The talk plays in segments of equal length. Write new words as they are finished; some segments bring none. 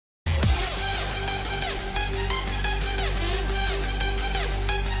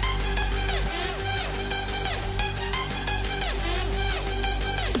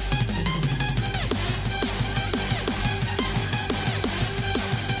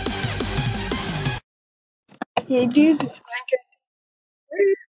Okay, dude, this is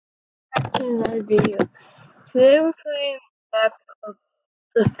back to another video. Today we're playing map of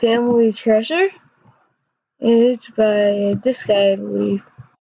the Family Treasure. And it's by this guy, I believe.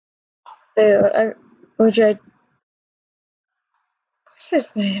 What's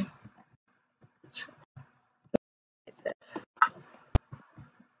his name?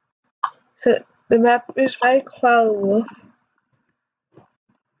 So the map is by Cloud Wolf.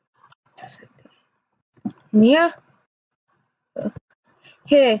 Yeah.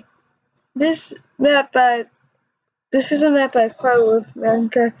 Okay, this is a map by Cloud Wolf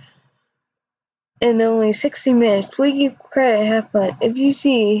Ranker in only 60 minutes. Please give credit and have fun. If you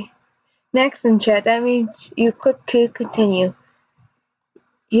see next in chat, that means you click to continue.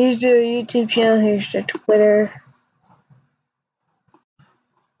 Here's the YouTube channel, here's the Twitter,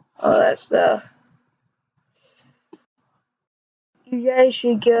 all that stuff. You guys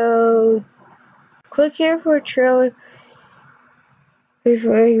should go click here for a trailer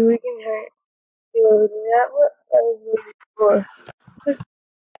before we can hurt you. Not what I was looking for. Let's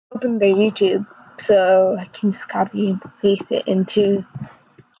open the YouTube so I can just copy and paste it into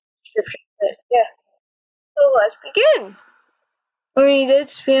description. Yeah. So let's begin. When you did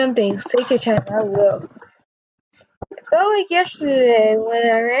spam things, take your time, I will. It felt like yesterday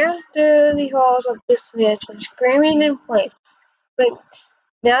when I ran through the halls of this mansion, screaming in flames. But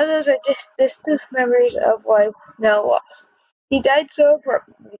now those are just distant memories of life now lost. He died so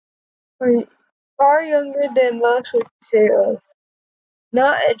abruptly, far younger than most would consider of.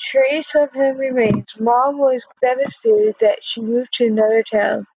 Not a trace of him remains. Mom was devastated that she moved to another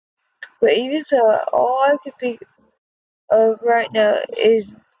town. But even so, all I can think of right now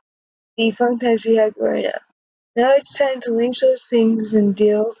is the fun times we had growing up. Now it's time to leave those things and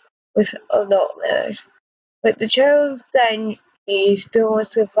deal with adult matters. But the child inside me still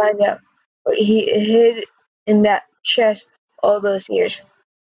wants to find out what he hid in that chest all those years.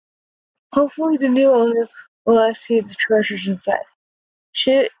 Hopefully the new owner will let us see the treasures inside.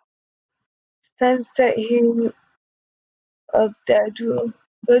 Shit, it's time to start hearing of that duel.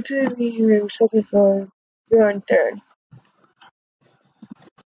 Go to the meeting room, second floor. You're on third.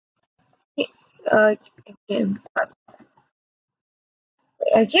 I can't.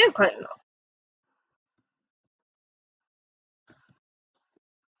 I can't climb up.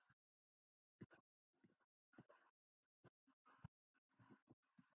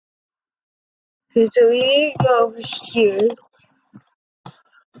 Okay, so we need to go over here.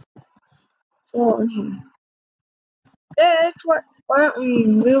 Oh, here. That's what. Why aren't we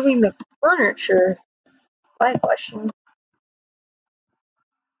moving the furniture? My question.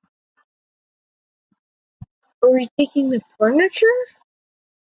 Are we taking the furniture?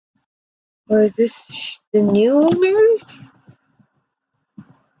 Or is this the new owners?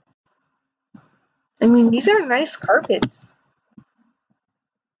 I mean, these are nice carpets.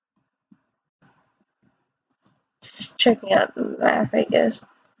 Just checking out the map, I guess.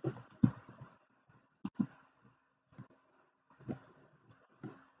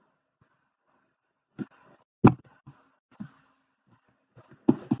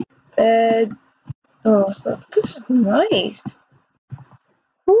 Bed. Oh, stuff. This is nice.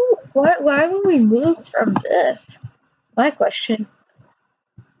 Why would we move from this? My question.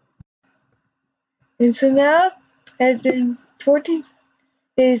 And so now has been 14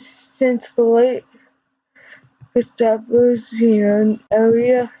 days since the late Gestapo's funeral. I'll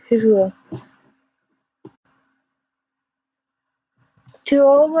read out his will. To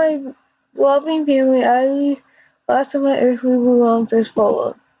all my loving family, I leave last of my earthly belongings as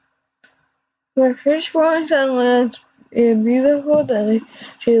follows. My firstborn son lands in beautiful Delhi,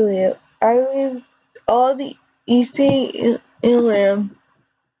 Julia. I leave all the estate in Lamb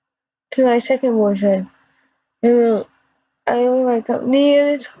to my second-born son. I leave my company and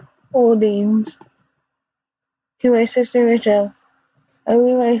its holdings to my sister Michelle. I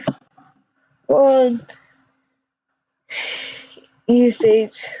leave my full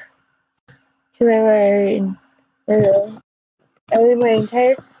estates to my married widow. I leave my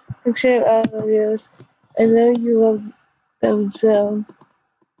entire collection of automobiles. I know you love them so.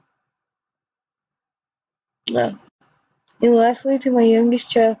 No. And lastly, to my youngest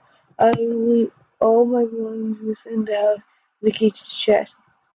child, I leave all my belongings within the house, the key to the chest.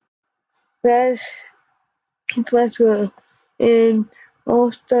 That is its last will, and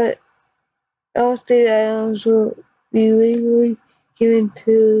all state items will be legally given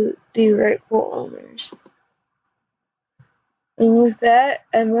to the rightful owners. And with that,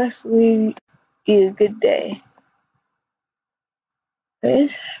 I must leave you a good day.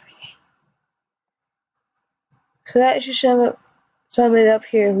 Right? So that should sum it up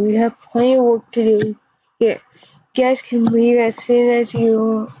here. We have plenty of work to do Here, you guys can leave as soon as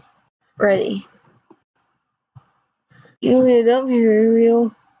you're ready. You don't be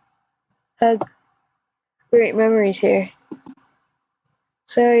real. Have great memories here.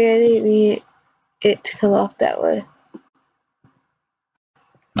 Sorry I didn't mean it to come off that way.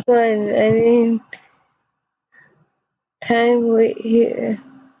 Fine, I mean, time wait here.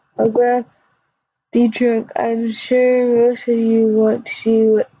 I'll grab the trunk. I'm sure most of you want to see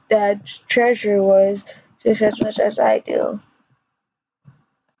what Dad's treasure was just as much as I do.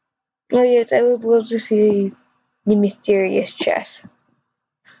 Oh yes, I would love to see the mysterious chest.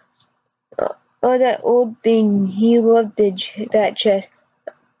 Oh, that old thing. He loved that chest.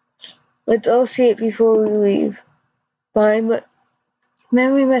 Let's all see it before we leave. Fine, but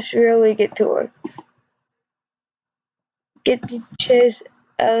then we must really get to work. Get the chest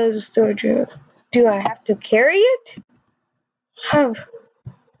out of the storage room. Do I have to carry it? How?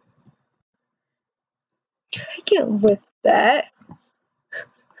 I can't lift that.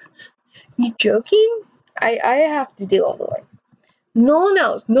 You joking? I have to do all the work. No one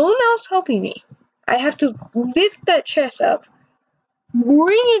else helping me. I have to lift that chest up,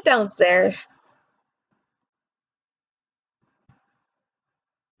 bring it downstairs.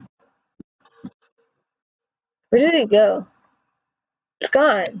 Where did it go? It's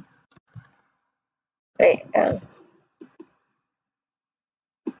gone. Wait,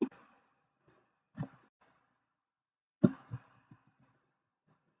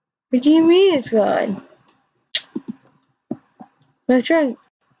 what do you mean it's gone? My trunk.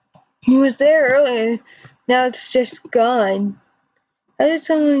 He was there earlier. Now it's just gone. How did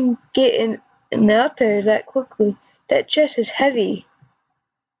someone get in out there that quickly? That chest is heavy.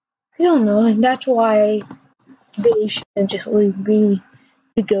 I don't know, and that's why they shouldn't just leave me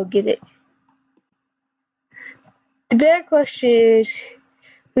to go get it. The bad question is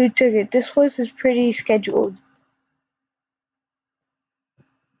who took it. This place is pretty scheduled.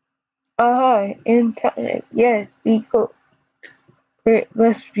 Aha, in time. Yes, the culprit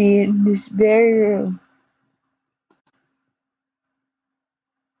must be in this very room.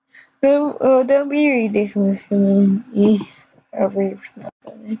 Don't be ridiculous, me.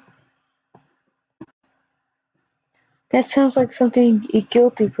 That sounds like something a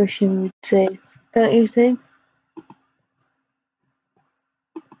guilty person would say, don't you think?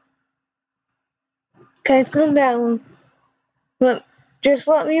 Guys, calm down. Look, just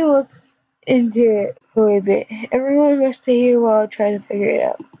let me look into it for a bit. Everyone must stay here while I try to figure it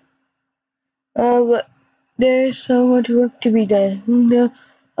out. But there's so much work to be done. Who knows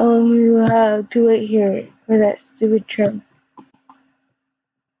how long we will have to wait here for that stupid Trump.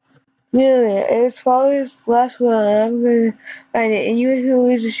 Really, if his father's last will, I'm gonna find it, and you who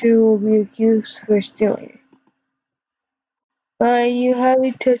loses here will be accused for stealing it. Fine, you have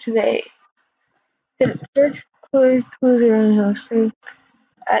me till tonight. The search for clues around the house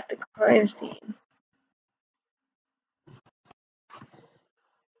at the crime scene.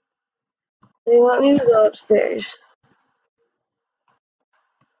 They want me to go upstairs.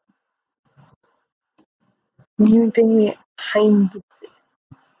 You bring me behind,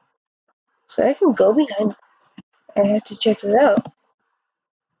 so I can go behind. I have to check it out.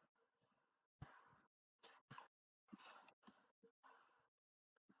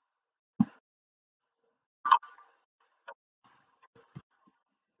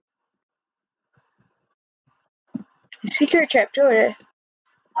 The secret trapdoor.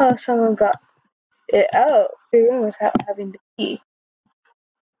 How someone got it out the room without having the key.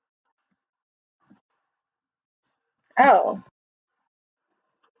 Ow.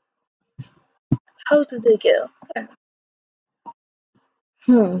 How did they get out there?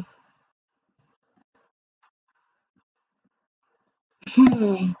 Hmm.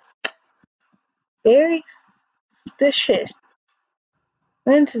 Hmm. Very suspicious.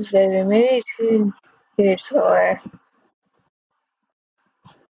 Lens is better. Maybe it's in here somewhere.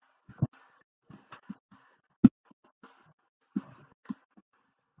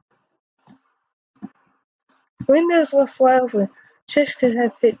 Windows left wide open. Just could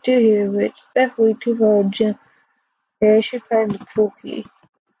have fit through here, but it's definitely too far to jump. Yeah, I should find the pool key.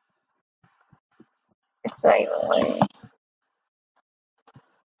 It's not even lying.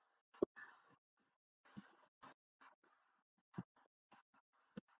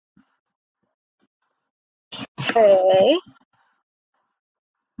 Okay.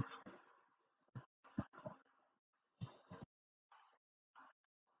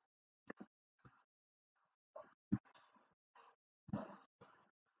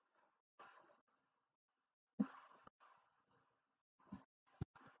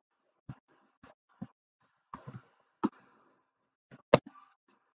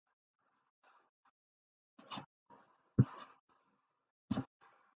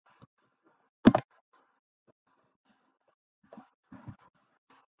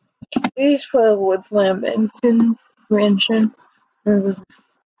 Please put a wood lamp into mansion and just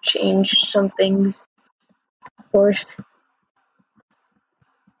change some things. Of course,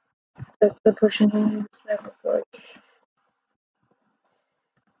 the pushing is never good.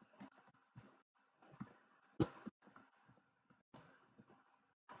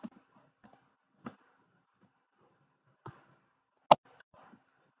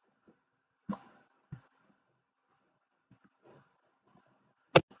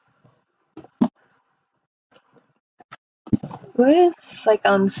 What if it's like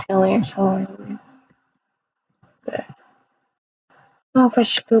on the ceiling or something? But I don't know if I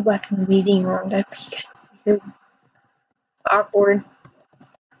should go back in the meeting room. That'd be kind of awkward.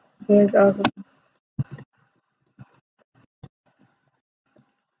 Weird, awkward.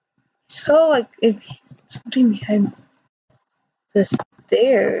 So like if something behind the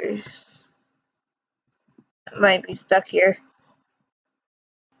stairs, I might be stuck here.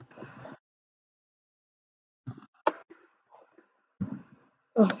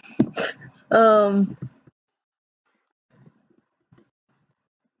 Oh. Um.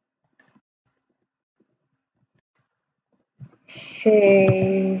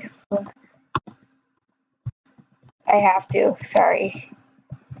 Okay. So I have to. Sorry.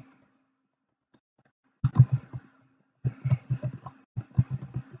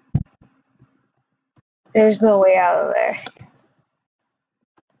 There's no way out of there.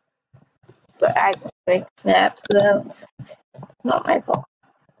 But I just like snaps, so not my fault.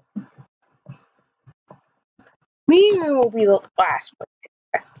 Meeting room will be the last one.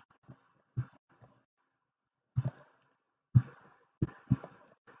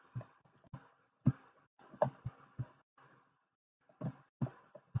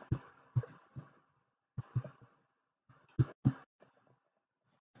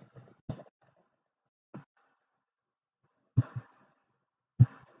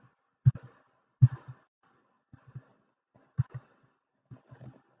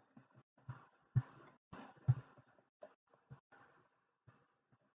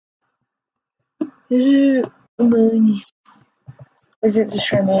 This is a million. Is it the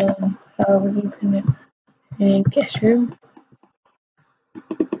Sherman? However you put it in guest room.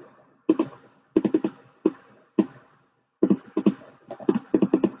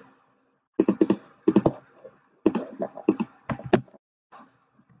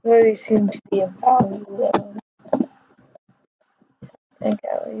 Really seem to be a value though. I think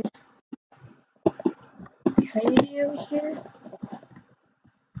at least. Behind you over here?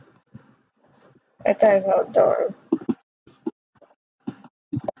 I thought it was outdoor.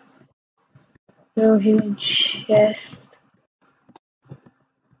 No hidden chest.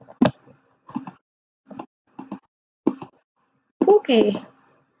 Okay.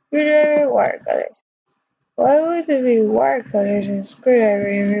 Screwdriver, wire cutters. Why would there be wire cutters and screwdriver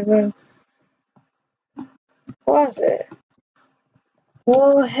in the closet?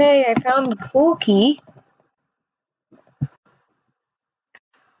 Well, hey, I found the pool key.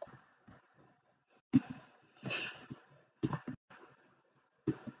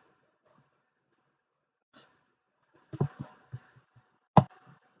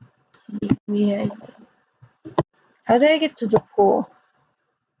 Yeah. How did I get to the pool?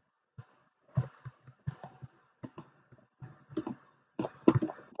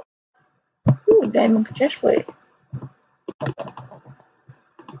 Ooh, diamond chest plate.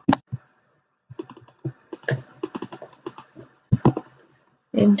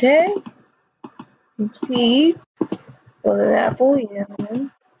 Intake. Seed. Golden apple. Yeah.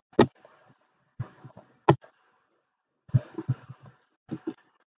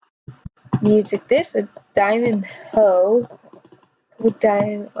 Music. This a diamond hoe with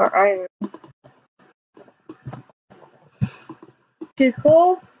diamond or iron.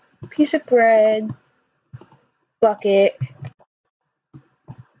 Pickle. Piece of bread. Bucket.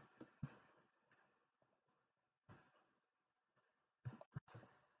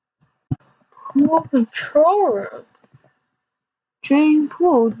 Pool controller. Drain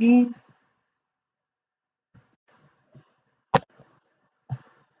pool. Do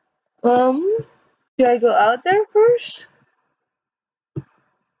I go out there first? I'm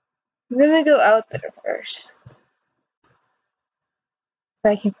gonna go out there first. If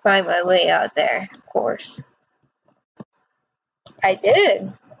I can find my way out there, of course. I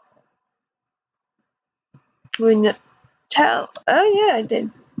did. When tell. Oh yeah, I did.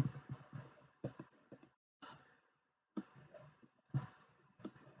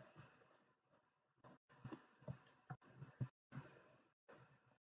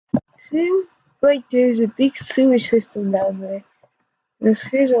 Seems like there's a big sewage system down there.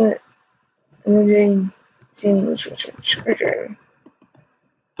 Here's a drain screwdriver.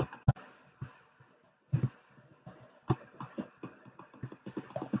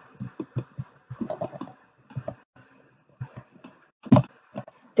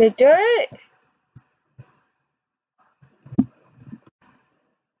 Did it do it?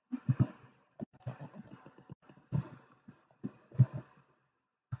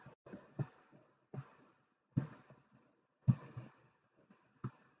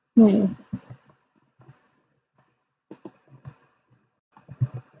 Hmm.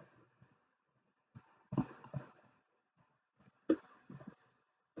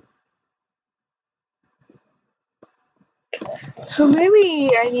 So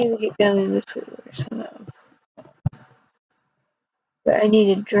maybe I need to get down in this way or something. But I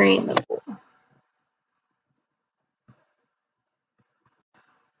need to drain the pool.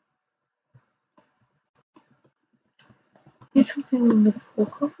 There's something in the pool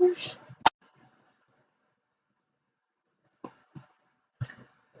covers?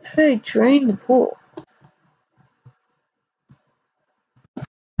 How do I drain the pool?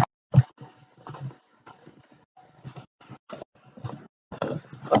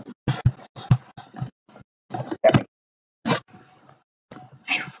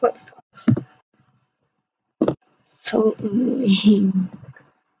 My foot so annoying.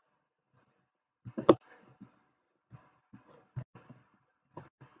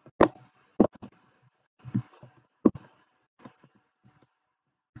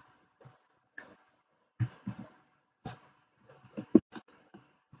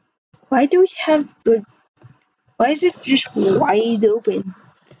 Why do we have the... Why is it just wide open?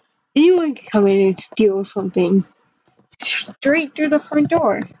 Anyone can come in and steal something. Straight through the front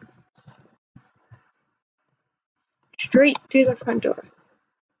door. Straight through the front door.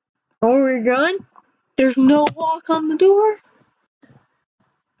 Oh, we're gone? There's no lock on the door?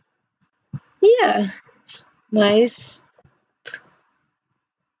 Yeah. Nice.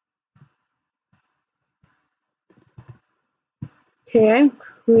 Okay, I'm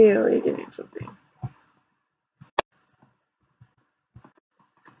clearly doing something.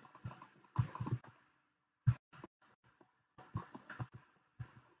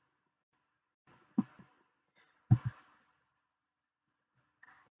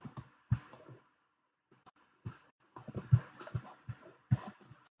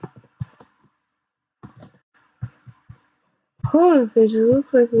 Oh, it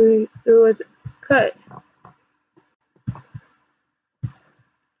looks like it was cut.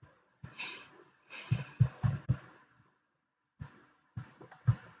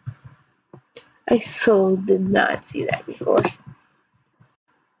 I so did not see that before.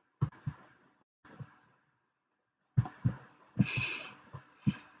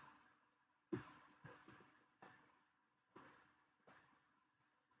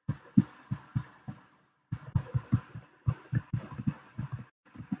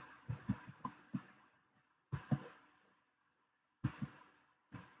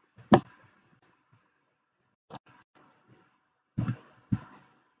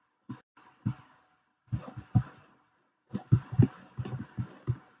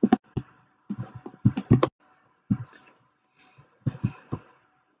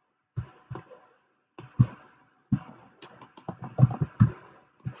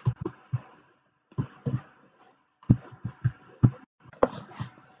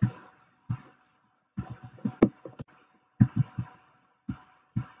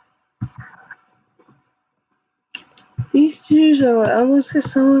 These shoes are almost like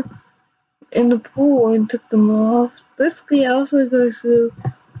someone in the pool and took them off. Basically, I also goes to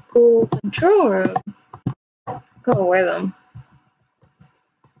the pool control room. Go wear them.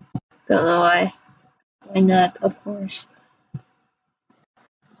 Don't know why. Why not? Of course.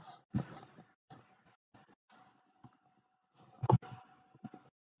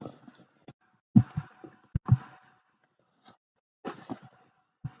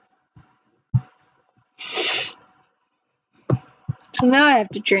 So now I have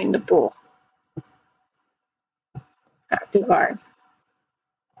to drain the pool. Not too hard.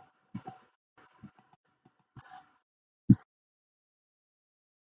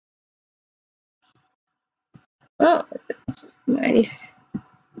 Oh, nice.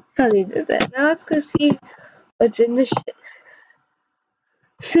 How they did that. Now let's go see what's in the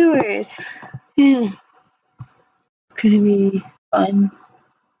sewers. Yeah, it's gonna be fun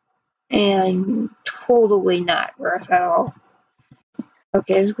and totally not gross at all.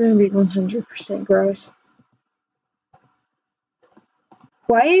 Okay, it's gonna be 100% gross.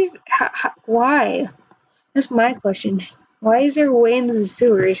 Why? That's my question. Why is there winds and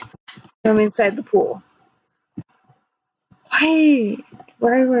sewers from inside the pool? Why?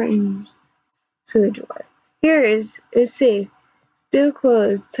 Why we're in sewage water? Here it's safe. Still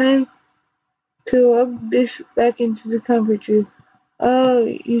closed. Time to lug this back into the comfort room. Oh,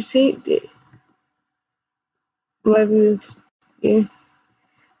 you saved it. My roof. Yeah.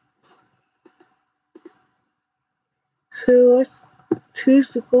 So let's choose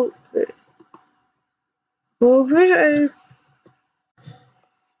the culprit. Well, first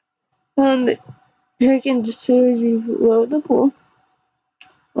I found the trick into surgery below the pool.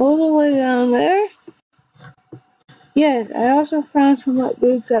 All the way down there? Yes, I also found some wet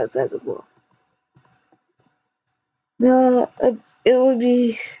boots outside the pool. No, it would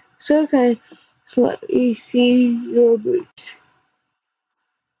be so kind to let me see your boots.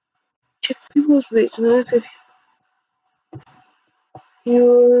 Check people's boots. Notice if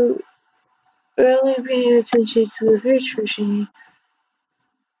you're really paying attention to the first person,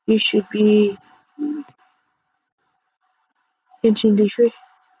 you should be attention to the first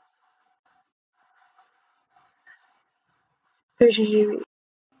person you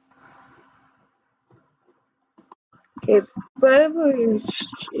okay, Bible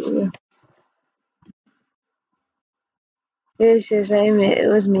yes, I admit it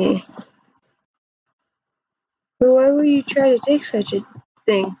was me. But why would you try to take such a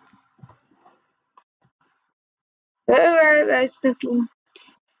thing? Alright, I snuck in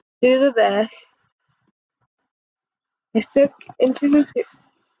through the back. I stuck into the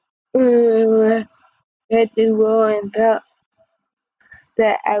had to go and felt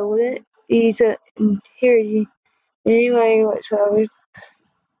that I wouldn't be so inheriting anybody whatsoever.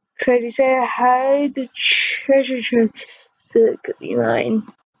 So I decided to hide the treasure trove so it could be mine.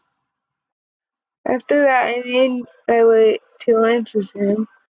 After that, I made my way to Lance's room,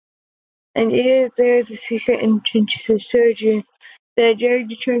 and either there was a secret entrance to the surgery that I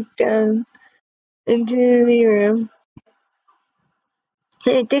dragged the trunk down into the living room,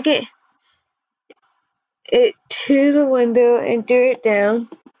 and I took it to the window and threw it down.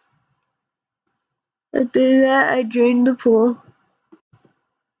 After that, I drained the pool.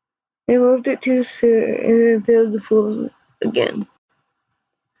 I moved it to the sewer and then filled the pool again.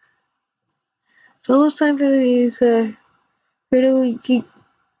 It's almost time for me to readily kick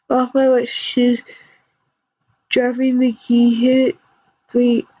off my wet shoes, dropping the key, hid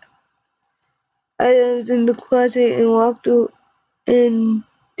the items in the closet, and walked in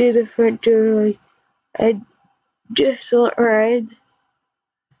through the front door like I just went right.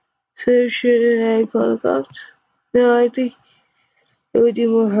 So should I call the cops? No, I think it would do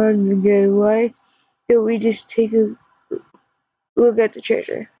more harm than good. Why don't we just take a look at the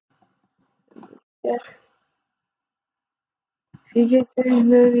treasure? Yes. If you get there,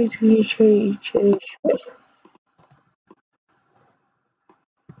 no need to be treasure.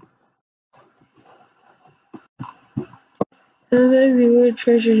 Sometimes we would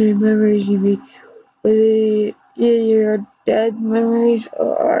treasure the memories you make, whether your dead memories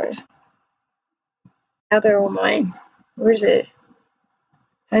or ours. Now they're all mine. Where's it?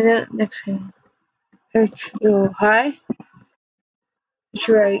 Find out next time. Oh, hi? That's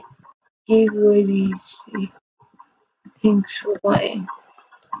right. Gave away these things for playing.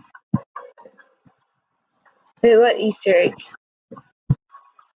 Wait, what Easter egg?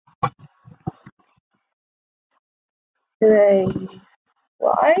 Did I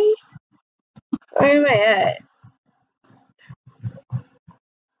lie? Where am I at?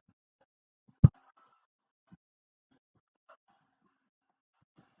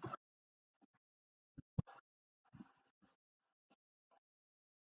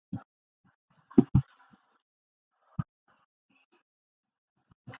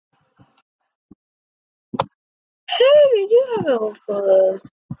 Hey, we do have a whole full of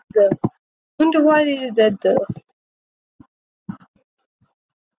stuff. Wonder why they did that though.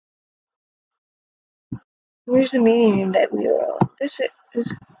 Where's the meeting room that we were on? This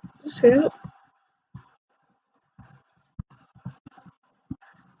real? Is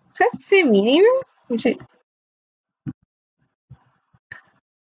that the same meeting room? Is it?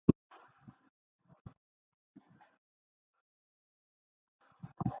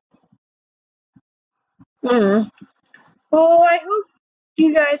 Hmm. Well, I hope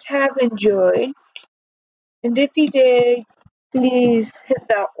you guys have enjoyed. And if you did, please hit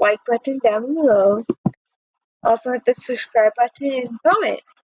that like button down below. Also hit the subscribe button and comment.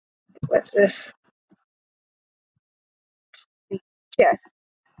 What's this? Chess.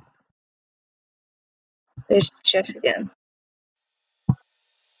 There's chess again.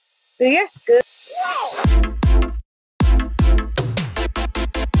 So yeah, good.